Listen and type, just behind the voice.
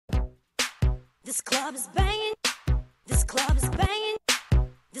This club is banging. This club is banging.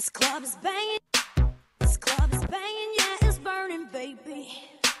 This club is banging. This club is banging. Yeah, it's burning, baby.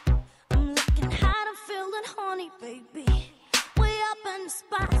 I'm looking hot, I'm feeling horny, baby. Way up in the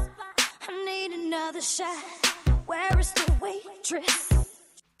spot. I need another shot. Where is the waitress?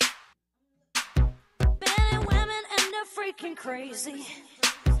 Many women and they're freaking crazy.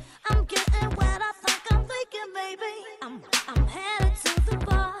 I'm getting wet, I think I'm thinking, baby. I'm headed to the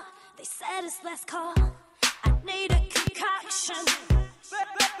bar. They said it's last call. I need a concoction.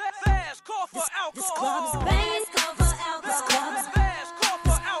 Fast call for alcohol. This club is banging. Call for alcohol. This club is Fast call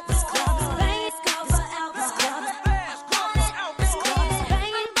for alcohol. This club is banging. Call for alcohol. This club is Fast call for alcohol. This club is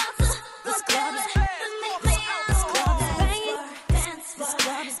banging. This club is This club is banging. Dance. This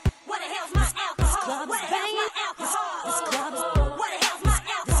club is What the hell's my alcohol? This club is banging. This club is What the hell's my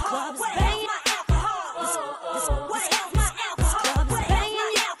alcohol? This club is banging. My alcohol. What the hell's my alcohol? This club is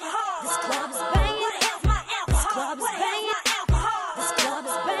banging. This club is banging. What the hell's my alcohol? Club is What the hell's banging. my alcohol? This club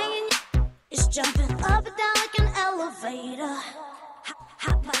is banging. It's jumping up and down like an elevator.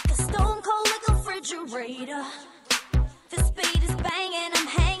 Hot like a stone cold like a refrigerator. This beat is banging, I'm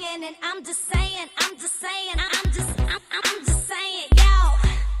hanging, and I'm just saying, I'm just saying, yo.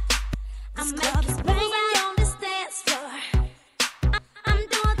 I'm making moves out on this dance floor. I'm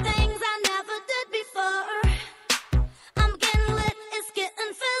doing things I never did before. I'm getting lit, it's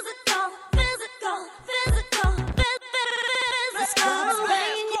getting physical. This club is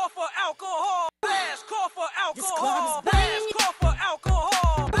banging. Fast call for alcohol. Fast call for This club is alcohol. banging. Fast call for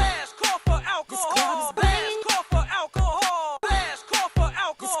alcohol. Fast call for This club is alcohol. banging. Fast call for alcohol. Fast call for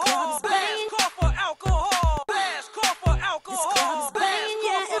This club alcohol. is banging. Fast call for alcohol. Fast call for This club alcohol. is banging, Fast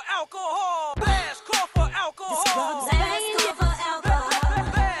call yeah. for alcohol. Fast call for This club is alcohol. banging. Call for alcohol.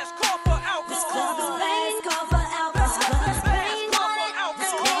 Fast call for This club is alcohol. banging. Call for alcohol. This club is banging. Call for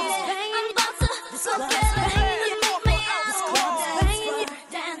This club is alcohol. banging. I'm about to This go club get is it. banging. You make me out. This club is banging.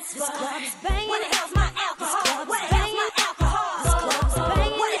 Dance This floor. club is banging. What the hell's my alcohol? club is What the hell's my banging. alcohol? This club is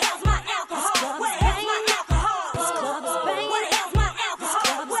banging. What the hell's my alcohol? club What is the hell's my banging. alcohol? This club is banging. What the hell's my alcohol?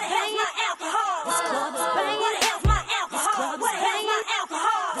 club is What the hell's my banging. alcohol? This club is banging. What the hell's my alcohol? club is What the hell's my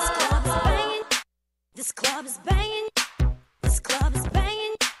alcohol? This club is banging. This club is banging. This club is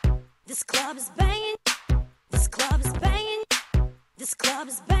banging. This club is banging. This club is banging. This club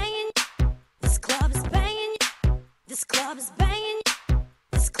is banging. This club is banging. This club is banging.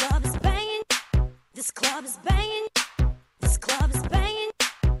 This club is banging. This club is banging. This club is banging.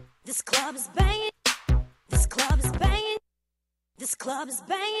 This club is banging. This club is banging. This club is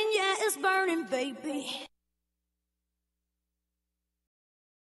banging. Yeah, it's burning, baby.